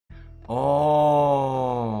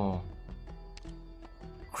Oh.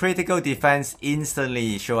 Critical defense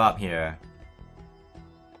instantly show up here.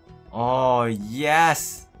 Oh,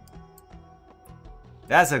 yes.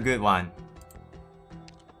 That's a good one.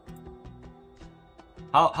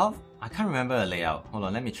 How? I can't remember the layout. Hold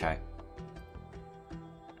on, let me check.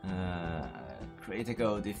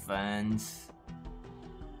 Critical defense.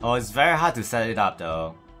 Oh, it's very hard to set it up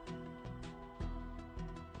though.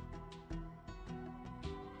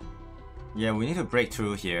 Yeah, we need to break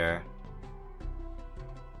through here.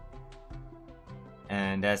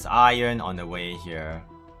 And there's iron on the way here.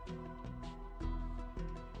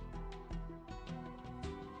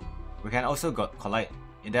 We can also collect.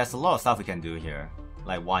 There's a lot of stuff we can do here,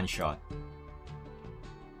 like one shot.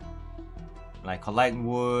 Like collect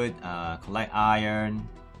wood, collect iron,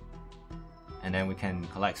 and then we can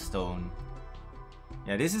collect stone.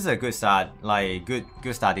 Yeah, this is a good start, like good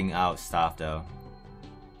starting out stuff though.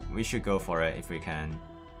 We should go for it if we can.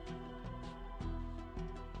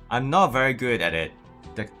 I'm not very good at it.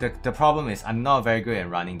 The problem is I'm not very good at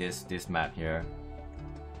running this map here.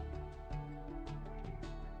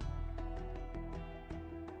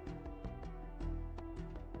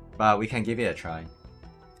 But we can give it a try.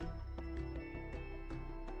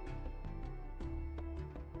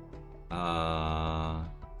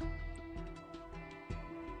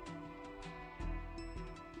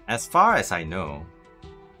 As far as I know,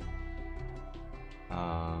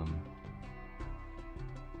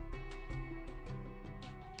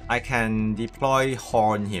 I can deploy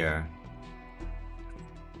horn here.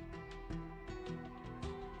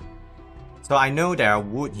 So I know there are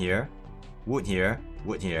wood here, wood here,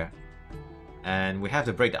 wood here, and we have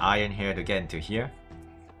to break the iron here to get into here.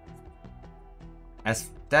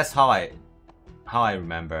 That's how I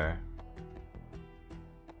remember.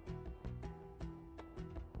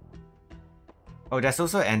 Oh, there's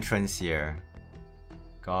also entrance here.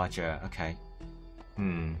 Gotcha. Okay.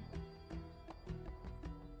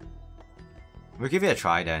 We'll give it a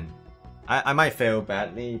try then. I might fail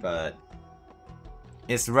badly, but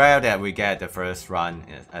it's rare that we get the first run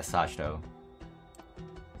as such though.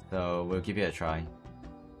 So we'll give it a try.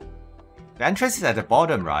 The entrance is at the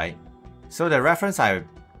bottom, right? So the reference I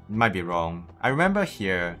might be wrong. I remember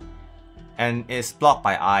here, and it's blocked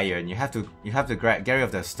by iron. You have to get rid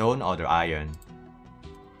of the stone or the iron.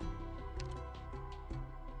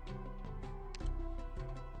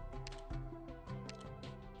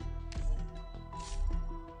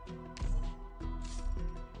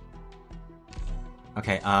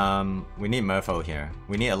 Okay, we need Merfolk here.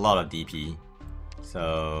 We need a lot of DP.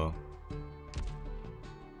 So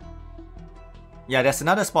yeah, there's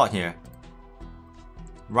another spot here.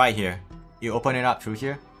 Right here. You open it up through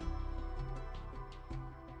here.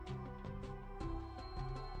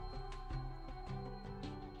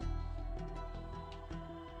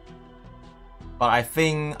 But I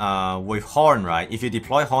think with horn, right? If you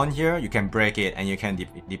deploy horn here, you can break it and you can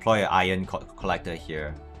deploy an iron collector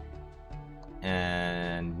here.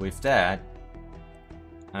 And with that,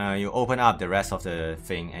 you open up the rest of the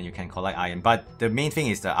thing and you can collect iron. But the main thing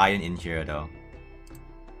is the iron in here though.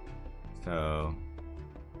 So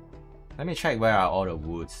let me check where are all the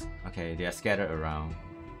woods. Okay, they are scattered around.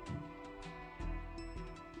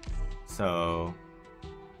 So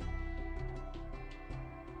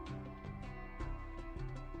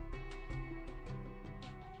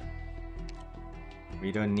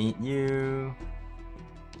we don't need you.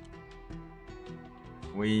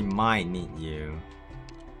 We might need you.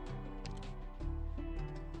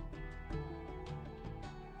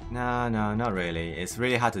 No, not really. It's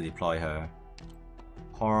really hard to deploy her.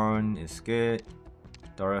 Horn is good.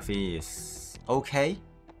 Dorothy is okay.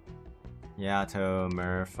 Yato,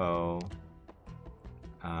 Merfolk,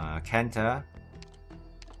 Kenta.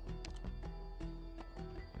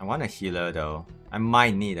 I want a healer though. I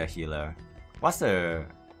might need a healer. What's the...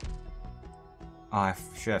 Oh, I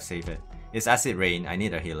should have saved it. It's Acid Rain. I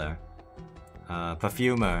need a healer.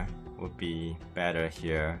 Perfumer would be better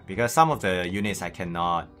here because some of the units I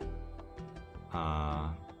cannot.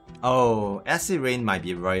 Oh, Acid Rain might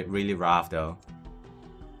be really rough though.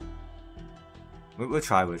 We'll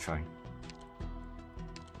try.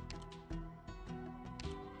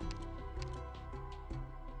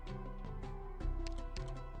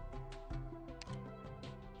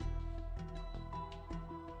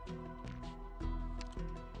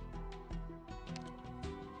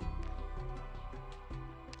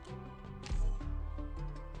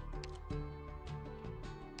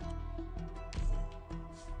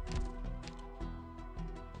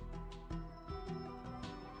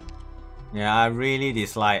 Yeah, I really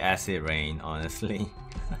dislike Acid Rain, honestly.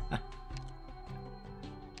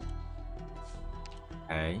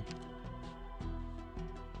 Okay.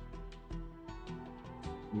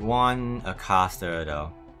 We want a caster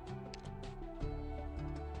though.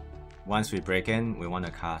 Once we break in, we want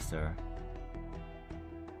a caster.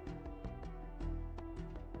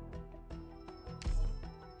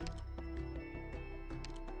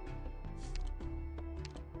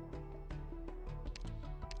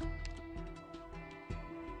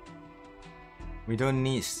 We don't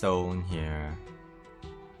need stone here.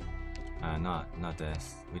 Not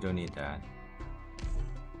this. We don't need that.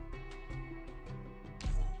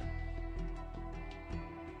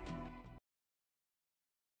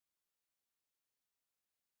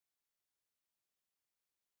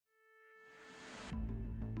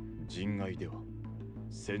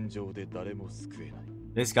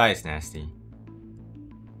 This guy is nasty.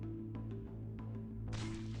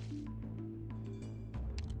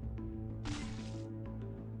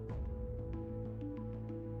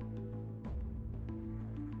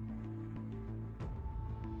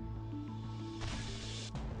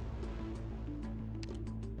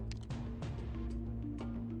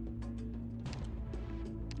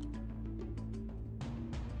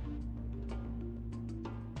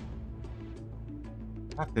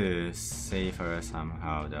 I have to save her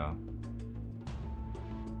somehow though.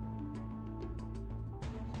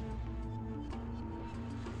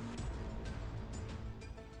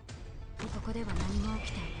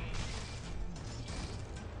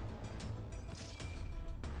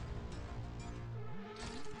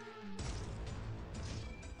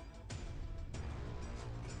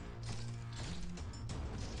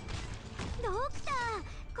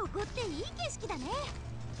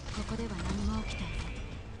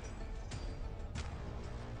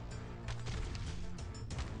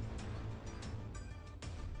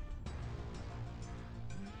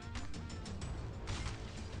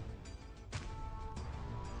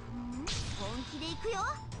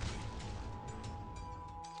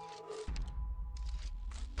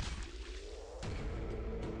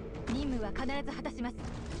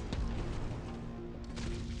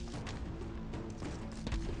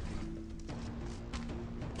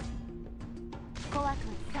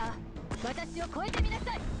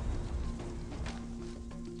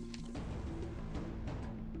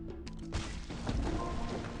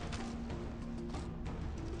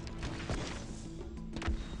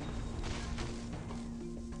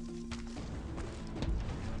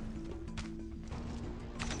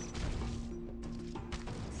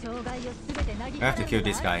 I have to kill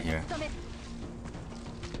this guy here.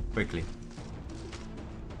 Quickly.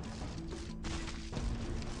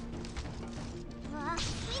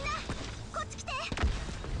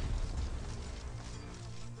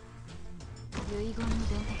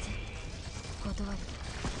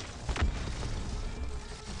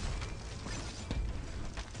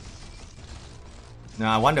 No,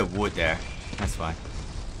 I want the wood there. That's why.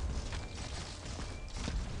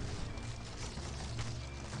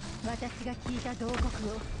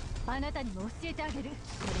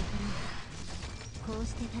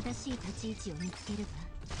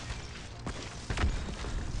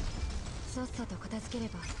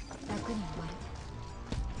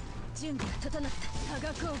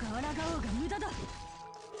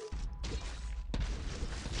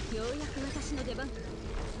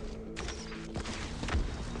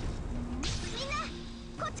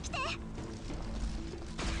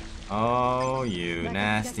 Oh, you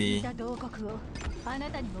nasty.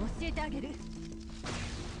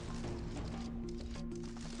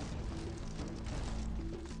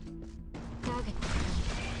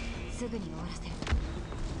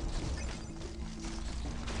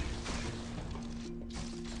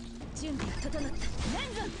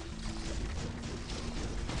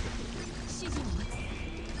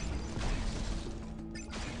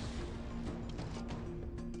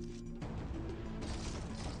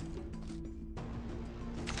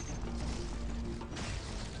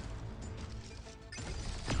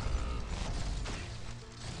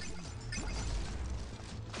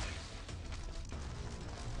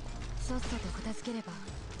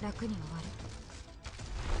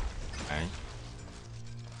 Okay.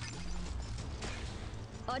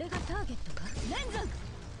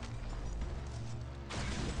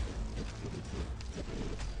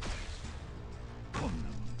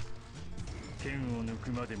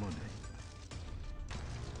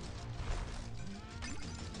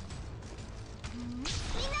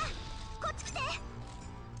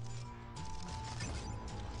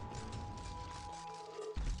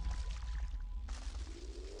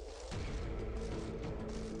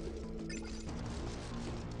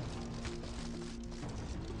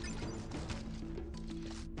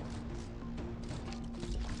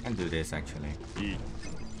 Can do this actually.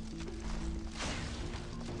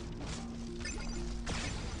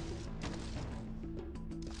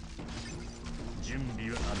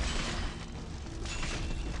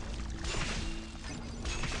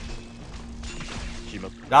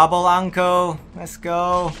 Double uncle, let's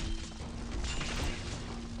go.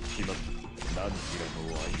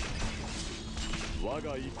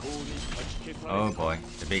 Oh boy,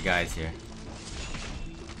 the big guy is here.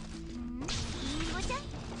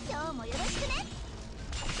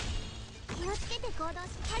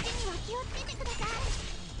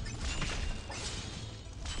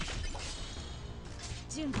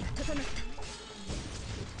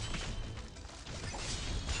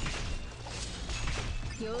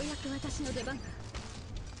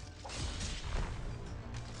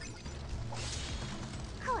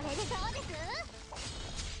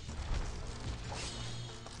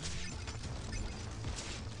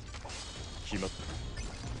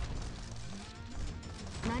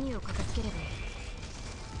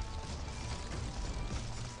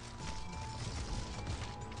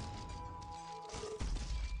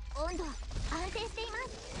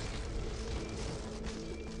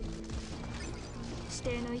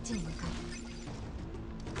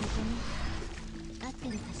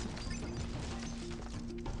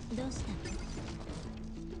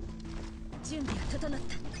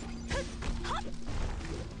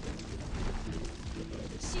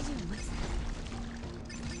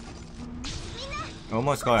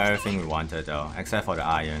 Almost got everything we wanted though, except for the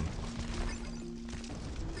iron.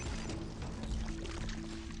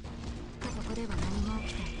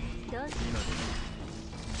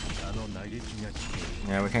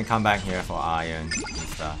 Yeah, we can come back here for iron and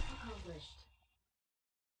stuff.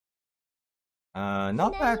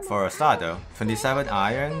 Not bad for a start though. 27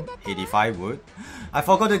 iron, 85 wood. I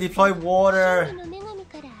forgot to deploy water.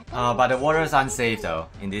 But the water is unsafe though,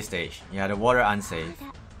 in this stage. Yeah, the water unsafe.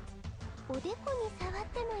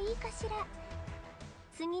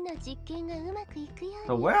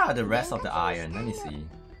 So where are the rest of the iron? Let me see.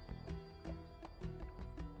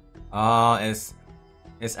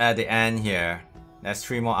 It's at the end here. There's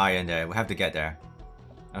 3 more iron there. We have to get there.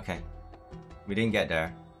 Okay. We didn't get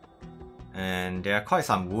there. And there are quite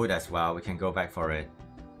some wood as well. We can go back for it.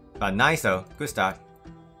 But nice though. Good start.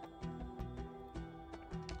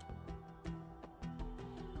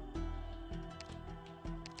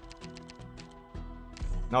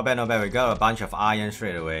 Not bad, not bad. We got a bunch of iron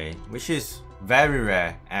straight away, which is very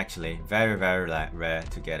rare actually. Very, very rare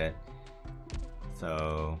to get it.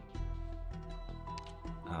 So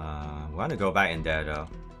we want to go back in there though.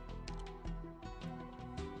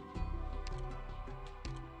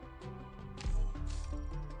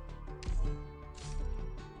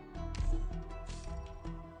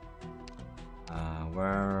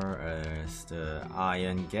 Where is the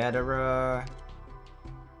iron gatherer?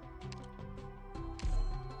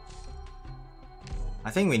 I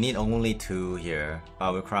think we need only 2 here,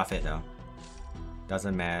 but we'll craft it though.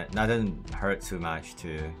 Doesn't matter, doesn't hurt too much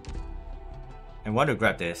to. And want to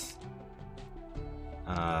grab this.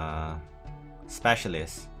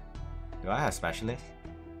 Specialist. Do I have specialist?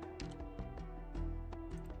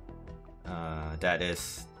 That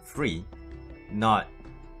is free, not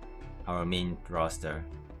our main roster.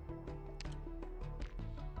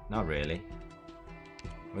 Not really.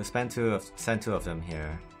 We'll send 2 of them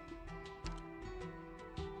here.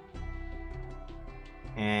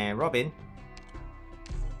 And Robin.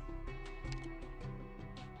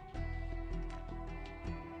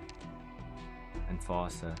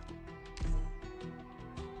 Enforcer.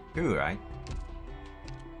 2, right?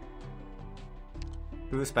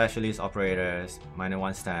 2 specialist operators,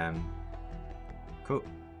 -1 stamp. Cool.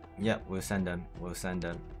 Yep, we'll send them. We'll send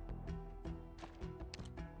them.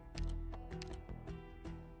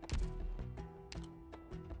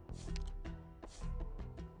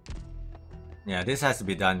 Yeah, this has to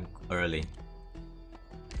be done early.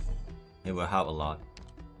 It will help a lot.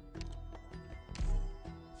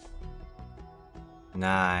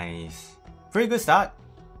 Nice. Pretty good start.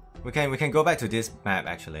 We can go back to this map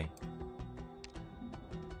actually.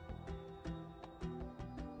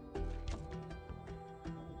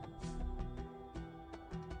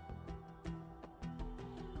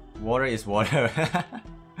 Water is water.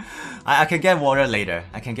 I can get water later.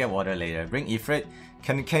 I can get water later. Bring Ifrit.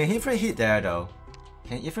 Can Ifrit hit there though?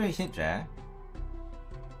 Can Ifrit hit there?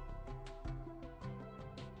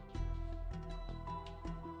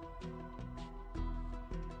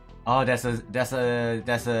 Oh, there's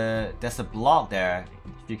a block there.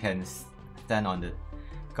 You can stand on the.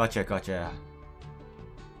 Gotcha, gotcha.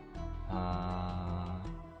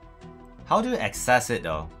 How do you access it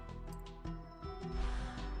though?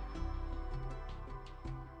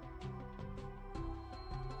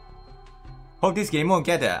 Hope this game won't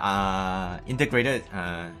get the integrated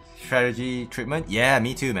strategy treatment. Yeah,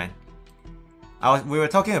 me too, man. We were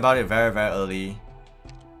talking about it very early.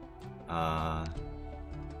 On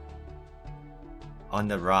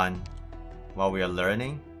the run, while we are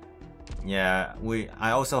learning. Yeah,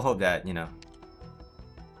 I also hope that, you know,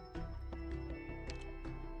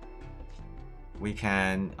 we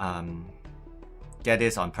can get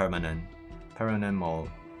this on permanent mode.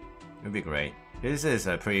 It would be great. This is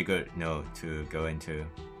a pretty good node to go into.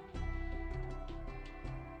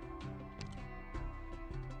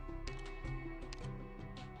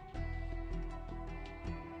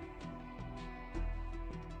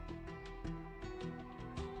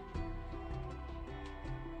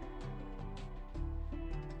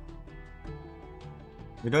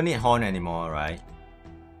 We don't need horn anymore, right?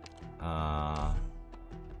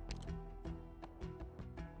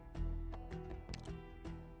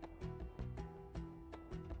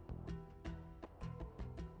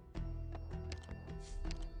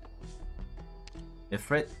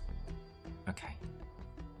 Ifrit? Okay.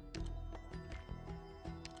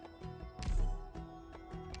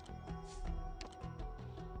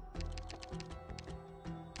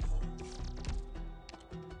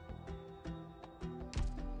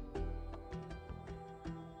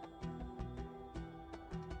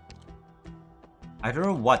 I don't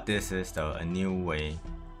know what this is though, a new way.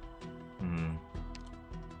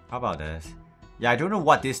 How about this? Yeah, I don't know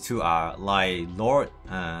what these two are, like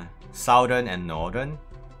Southern and Northern.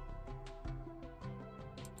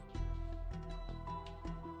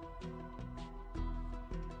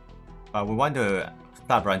 But we want to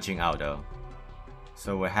start branching out though.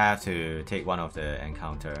 So we have to take one of the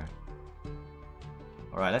encounter.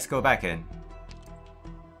 Alright, let's go back in.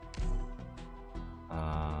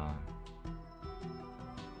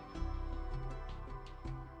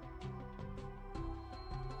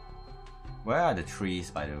 Where are the trees,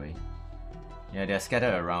 by the way? Yeah, they're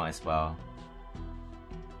scattered around as well.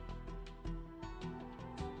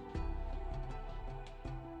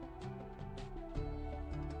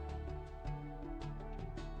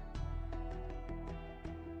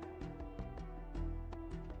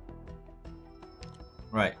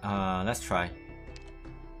 Right, let's try.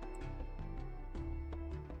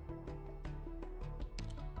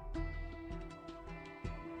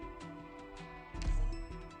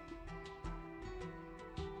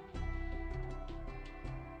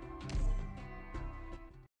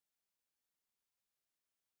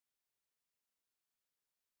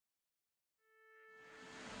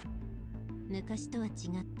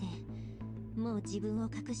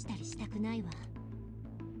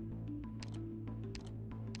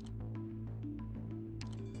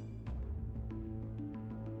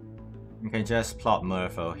 We can just plot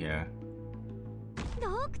Myrtle here.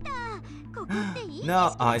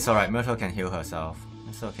 No, it's alright, Myrtle can heal herself.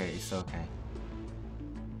 It's okay, it's okay.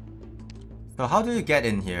 So how do you get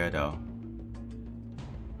in here though?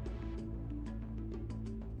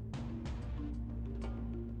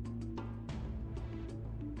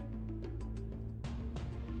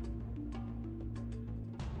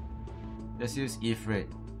 Let's use Ifrit.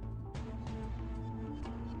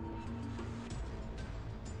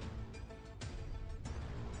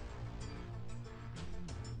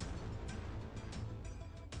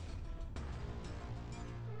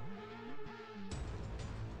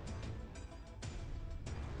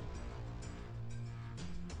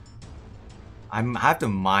 I have to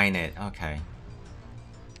mine it, okay.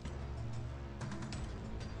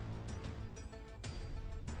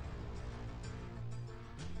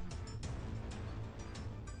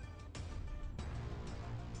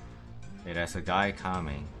 Okay, there's a guy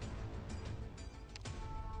coming.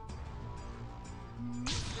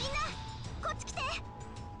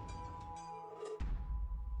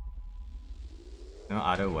 No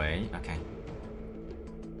other way, okay.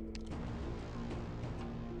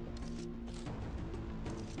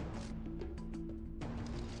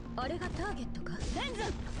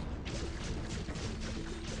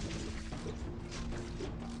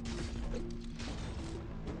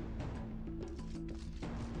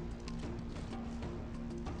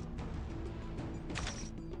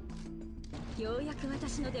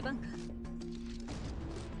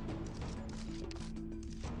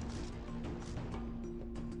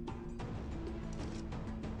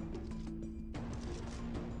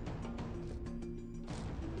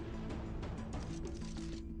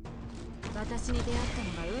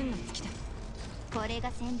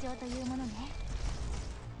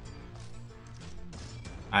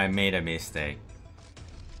 I made a mistake.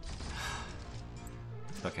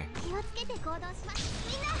 Okay.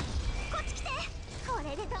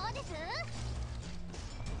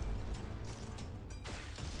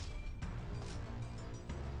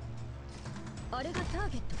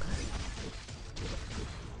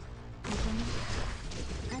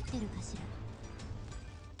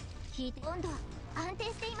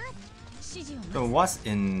 So what's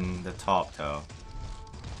in the top though?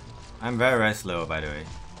 I'm very slow by the way.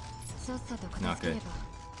 Not good.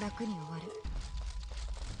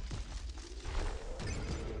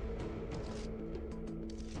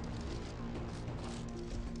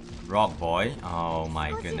 Rock boy? Oh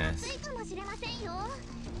my goodness.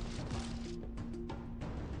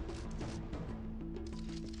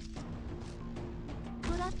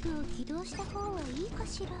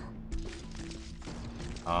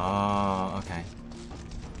 Oh, okay.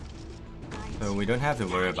 So we don't have to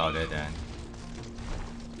worry about it then.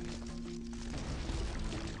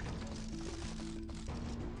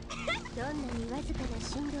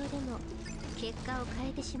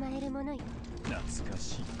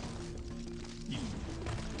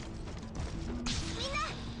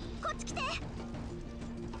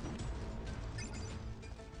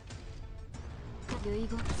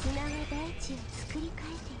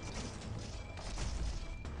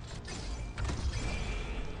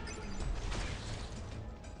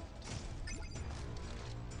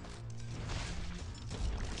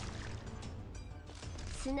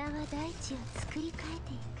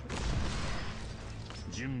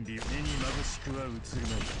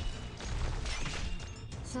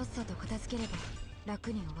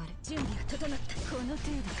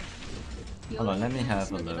 Hold on, let me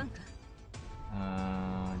have a look.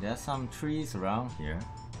 There's some trees around here.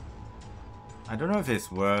 I don't know if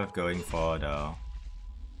it's worth going for though.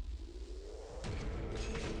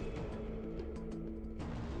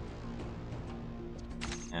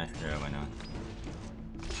 Yeah, sure, why not?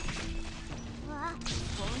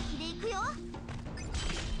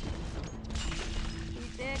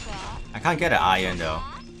 I can't get an iron though.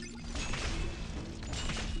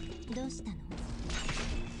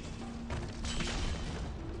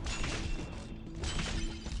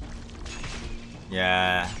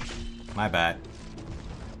 Yeah, my bad.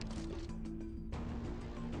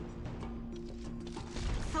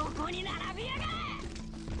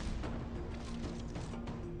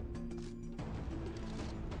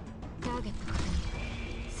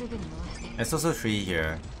 There's also 3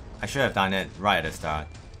 here. I should have done it right at the start.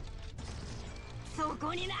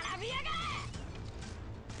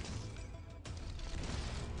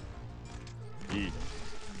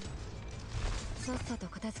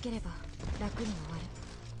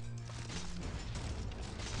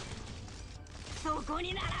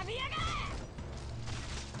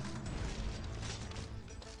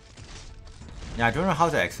 Yeah, I don't know how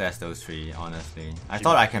to access those 3, honestly. I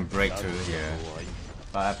thought I can break through here,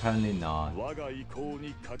 but apparently not.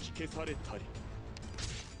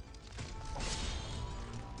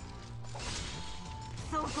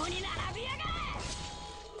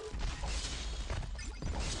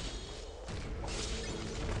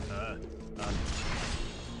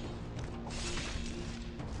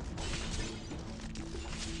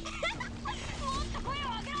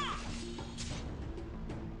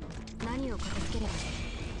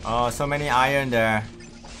 Oh, so many iron there.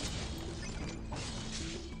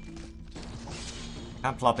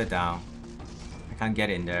 Can't plop it down. I can't get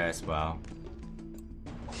in there as well.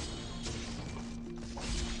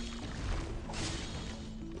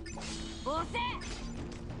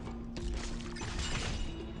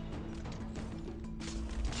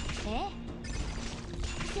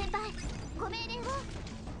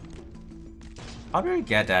 How do we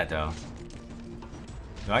get that though?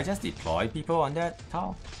 Do I just deploy people on that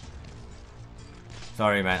tile?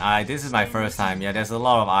 Sorry man, this is my first time. Yeah, there's a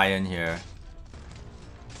lot of iron here.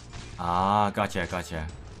 Ah, gotcha.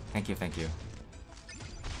 Thank you.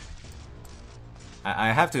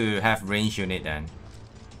 I have to have range unit then.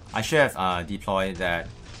 I should have deployed that.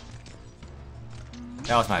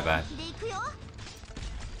 That was my bad.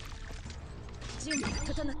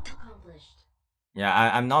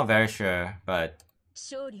 Yeah, I'm not very sure, but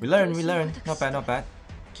we learn. Not bad.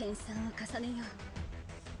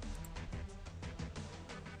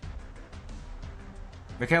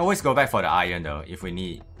 We can always go back for the iron though if we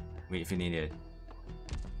need it.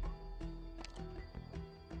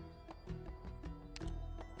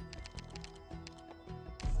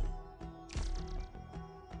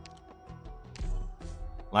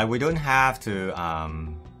 Like we don't have to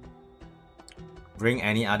bring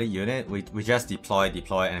any other unit. We just deploy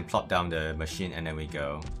and plop down the machine and then we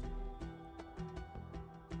go.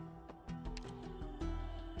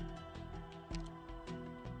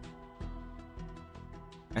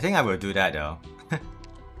 I think I will do that though.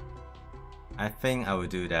 I think I will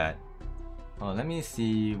do that. Oh, let me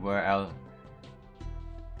see where else.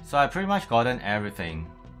 So I pretty much gotten everything.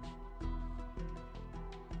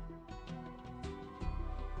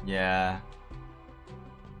 Yeah.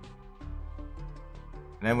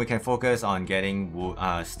 Then we can focus on getting wood,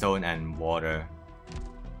 stone and water.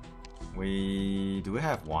 Do we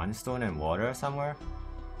have one stone and water somewhere?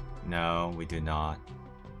 No, we do not.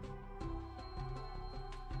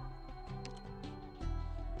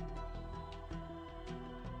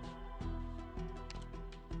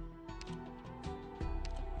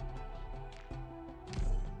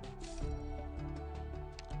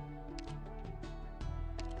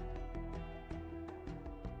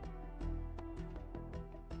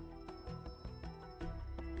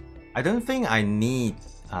 I don't think I need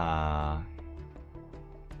I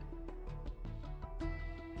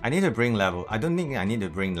need to bring level. I don't think I need to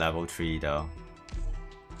bring level 3 though.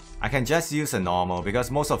 I can just use a normal because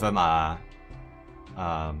most of them are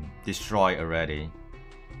destroyed already.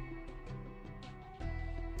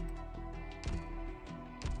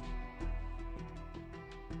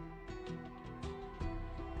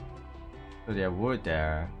 So there's wood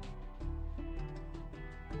there.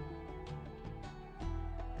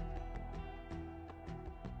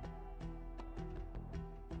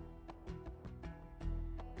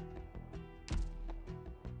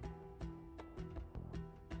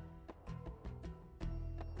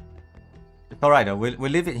 Alright though, we'll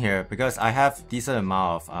leave it here because I have decent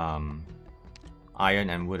amount of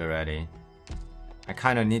iron and wood already. I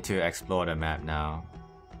kind of need to explore the map now.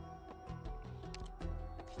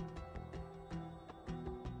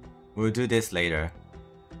 We'll do this later.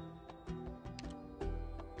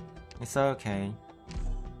 It's okay.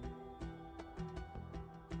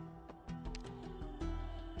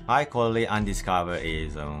 High quality undiscovered A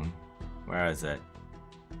zone. Where is it?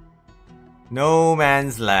 No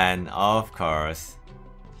Man's Land, of course.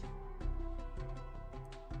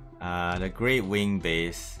 The Great Wing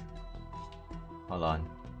Base. Hold on.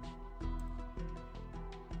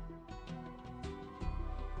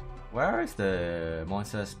 Where is the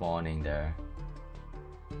monster spawning there?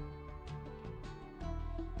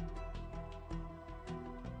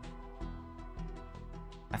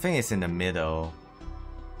 I think it's in the middle.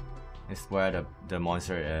 It's where the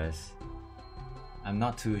monster is. I'm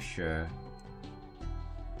not too sure.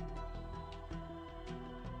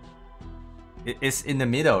 It's in the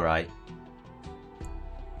middle, right?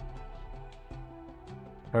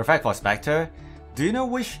 Perfect for Spectre. Do you know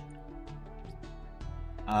which?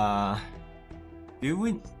 I'm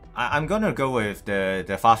gonna go with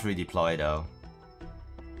the fast redeploy though.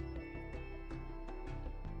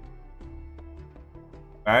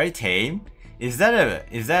 Very tame. Is that a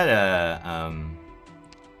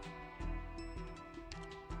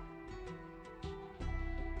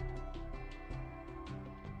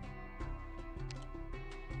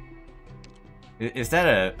Is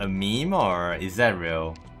that a meme or is that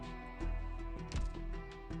real?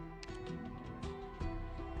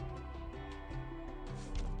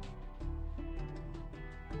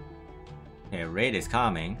 Okay, raid is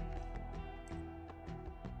coming.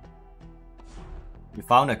 You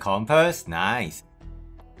found a compass? Nice.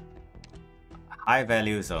 High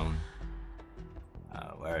value zone.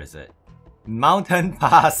 Where is it? Mountain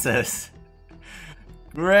passes.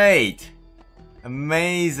 Great.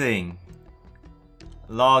 Amazing.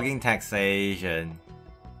 Logging taxation.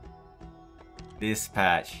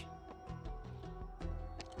 Dispatch.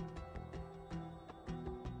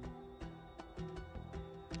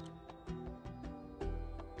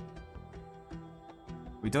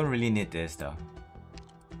 We don't really need this though.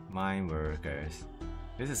 Mine workers.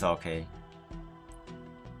 This is okay.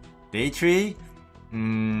 Day tree?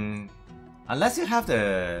 Unless you have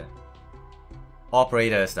the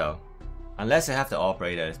operators though. Unless you have the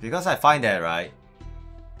operators. Because I find that, right?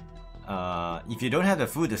 If you don't have the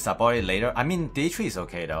food to support it later, I mean, day tree is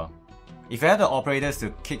okay though. If you have the operators to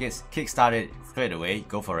kickstart it straight away,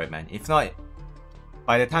 go for it, man. If not,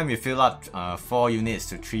 by the time you fill up 4 units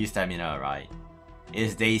to 3 stamina, right?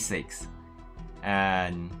 It's day 6.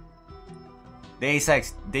 And day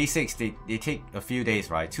 6 they take a few days,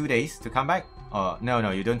 right? 2 days to come back?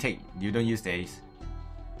 No, you don't use days.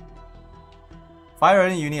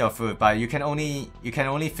 5 unit of food, but you can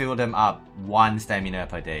only fill them up 1 stamina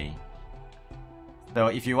per day. So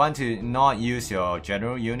if you want to not use your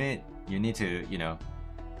general unit, you need to, you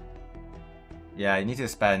need to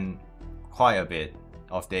spend quite a bit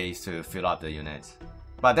of days to fill up the units.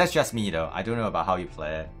 But that's just me though. I don't know about how you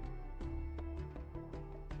play it.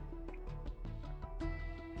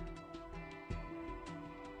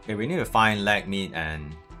 Okay, we need to find leg meat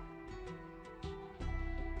and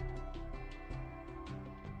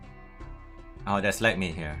oh, there's leg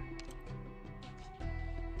meat here.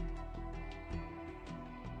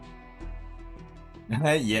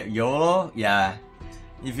 Yeah, YOLO. Yeah.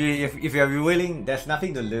 If you're willing, there's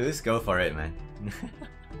nothing to lose. Go for it, man.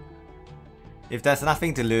 If there's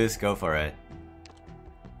nothing to lose, go for it.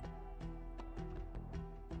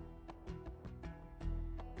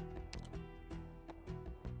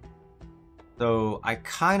 So I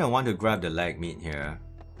kind of want to grab the leg meat here,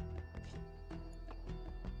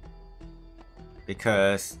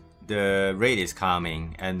 because the raid is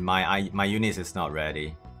coming and my unit is not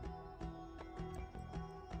ready.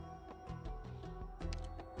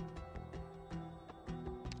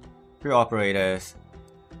 Three operators.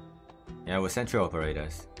 Yeah, we'll send 3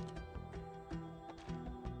 operators.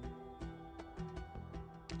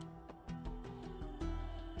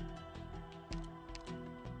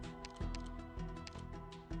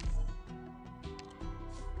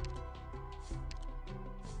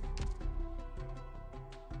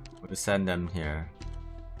 We'll send them here.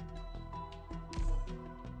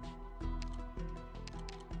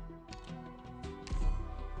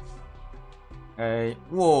 Hey,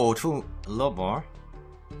 whoa, a lot more.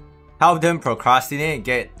 Help them procrastinate,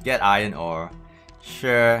 get iron ore.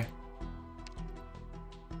 Sure.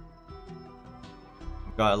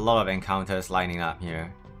 We've got a lot of encounters lining up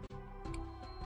here.